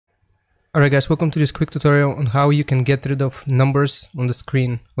Alright guys, welcome to this quick tutorial on how you can get rid of numbers on the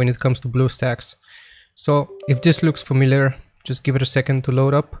screen when it comes to Bluestacks. So if this looks familiar, just give it a second to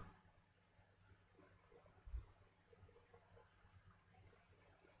load up.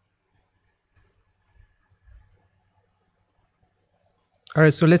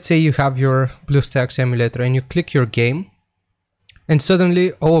 Alright, so let's say you have your Bluestacks emulator and you click your game, and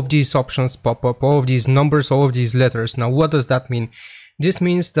suddenly all of these options pop up, all of these numbers, all of these letters. Now what does that mean? This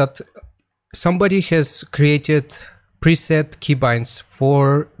means that somebody has created preset keybinds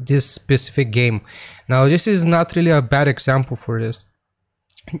for this specific game. Now this is not really a bad example for this.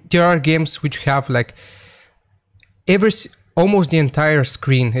 There are games which have like almost the entire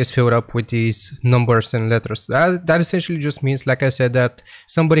screen is filled up with these numbers and letters. That essentially just means, like I said, that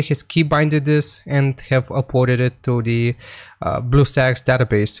somebody has keybinded this and have uploaded it to the Bluestacks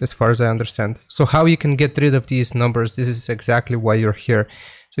database, as far as I understand. So how you can get rid of these numbers, this is exactly why you're here.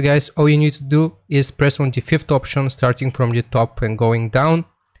 So guys, all you need to do is press on the fifth option, starting from the top and going down,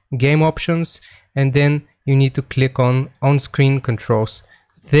 game options, and then you need to click on on-screen controls.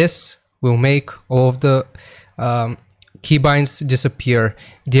 This will make all of the keybinds disappear.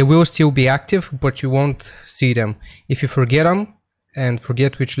 They will still be active, but you won't see them. If you forget them and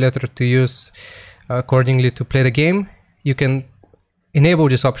forget which letter to use accordingly to play the game, you can enable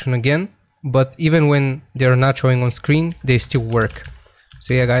this option again, but even when they're not showing on screen, they still work.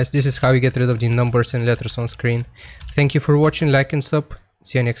 So yeah guys, this is how you get rid of the numbers and letters on screen. Thank you for watching, like and sub,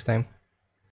 see you next time.